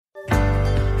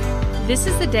This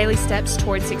is the Daily Steps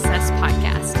Toward Success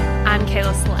podcast. I'm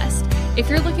Kayla Celeste. If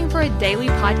you're looking for a daily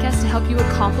podcast to help you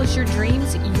accomplish your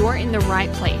dreams, you're in the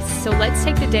right place. So let's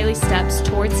take the daily steps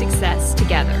toward success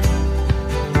together.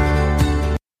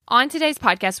 On today's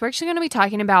podcast, we're actually going to be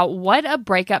talking about what a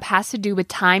breakup has to do with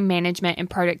time management and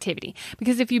productivity.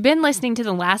 Because if you've been listening to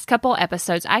the last couple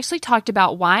episodes, I actually talked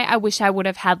about why I wish I would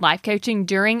have had life coaching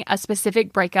during a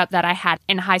specific breakup that I had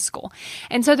in high school.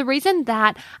 And so the reason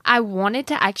that I wanted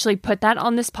to actually put that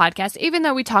on this podcast, even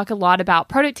though we talk a lot about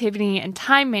productivity and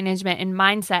time management and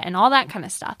mindset and all that kind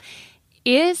of stuff,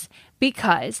 is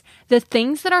because the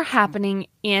things that are happening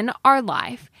in our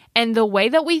life and the way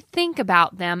that we think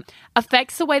about them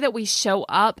affects the way that we show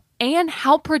up and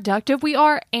how productive we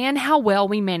are and how well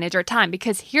we manage our time.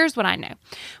 Because here's what I know.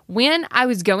 When I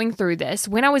was going through this,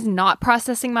 when I was not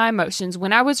processing my emotions,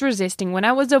 when I was resisting, when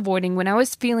I was avoiding, when I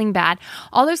was feeling bad,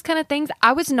 all those kind of things,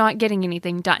 I was not getting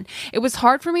anything done. It was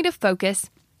hard for me to focus.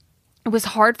 It was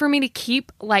hard for me to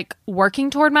keep working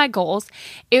toward my goals.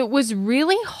 It was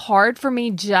really hard for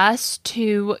me just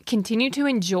to continue to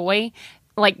enjoy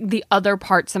the other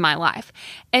parts of my life.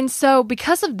 And so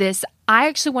because of this, I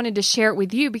actually wanted to share it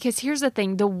with you because here's the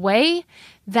thing, the way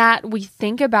that we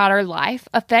think about our life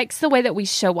affects the way that we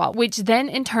show up, which then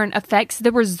in turn affects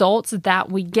the results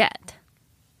that we get.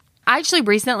 I actually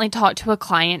recently talked to a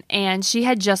client and she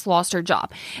had just lost her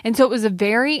job. And so it was a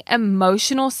very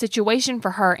emotional situation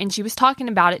for her and she was talking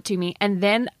about it to me and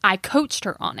then I coached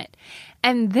her on it.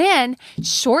 And then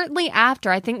shortly after,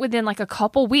 I think within a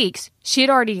couple weeks, she had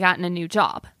already gotten a new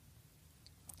job.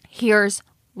 Here's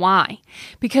why.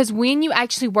 Because when you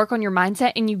actually work on your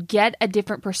mindset and you get a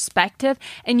different perspective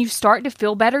and you start to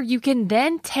feel better, you can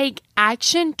then take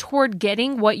action toward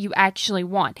getting what you actually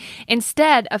want.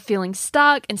 Instead of feeling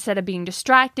stuck, instead of being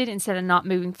distracted, instead of not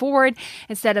moving forward,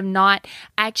 instead of not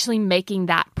actually making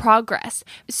that progress.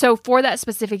 So for that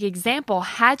specific example,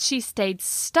 had she stayed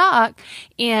stuck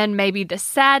in maybe the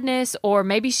sadness, or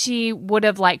maybe she would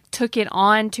have took it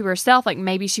on to herself,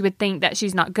 maybe she would think that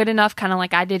she's not good enough, kind of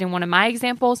like I did in one of my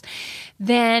examples,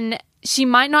 then she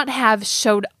might not have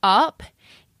showed up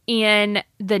in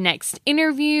the next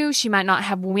interview. She might not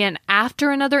have went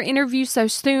after another interview so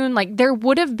soon. There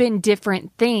would have been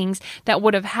different things that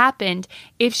would have happened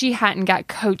if she hadn't got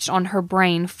coached on her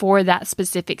brain for that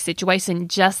specific situation,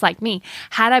 just like me.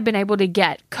 Had I been able to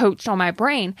get coached on my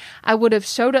brain, I would have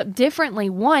showed up differently,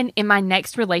 one, in my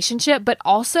next relationship, but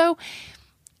also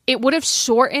it would have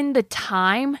shortened the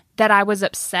time that I was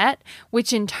upset,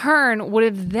 which in turn would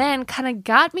have then kind of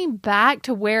got me back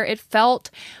to where it felt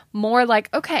more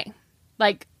okay,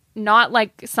 not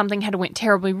something had went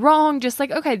terribly wrong, just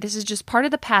okay, this is just part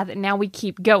of the path and now we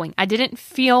keep going. I didn't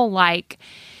feel like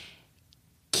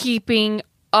keeping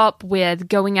up with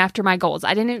going after my goals.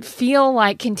 I didn't feel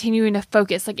like continuing to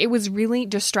focus. It was really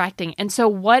distracting. And so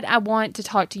what I want to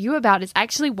talk to you about is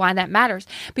actually why that matters.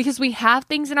 Because we have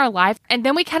things in our life and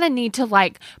then we kind of need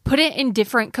to put it in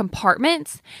different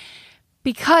compartments,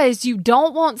 because you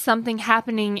don't want something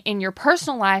happening in your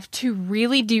personal life to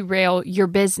really derail your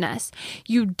business.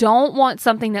 You don't want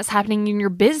something that's happening in your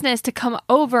business to come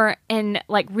over and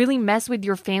really mess with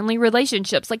your family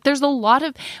relationships. There's a lot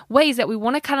of ways that we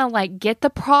want to kind of get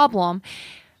the problem,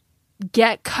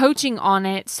 get coaching on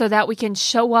it so that we can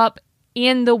show up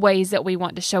in the ways that we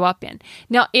want to show up in.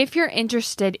 Now, if you're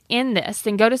interested in this,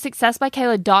 then go to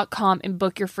successbykayla.com and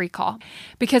book your free call.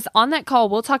 Because on that call,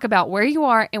 we'll talk about where you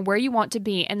are and where you want to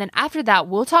be. And then after that,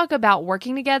 we'll talk about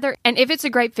working together. And if it's a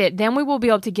great fit, then we will be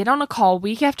able to get on a call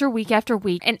week after week after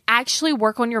week and actually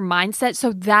work on your mindset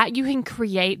so that you can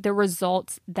create the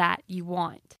results that you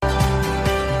want.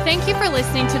 Thank you for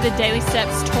listening to the Daily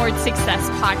Steps Toward Success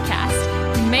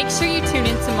podcast. Make sure you tune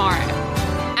in tomorrow.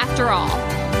 After all,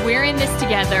 we're in this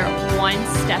together, one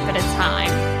step at a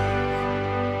time.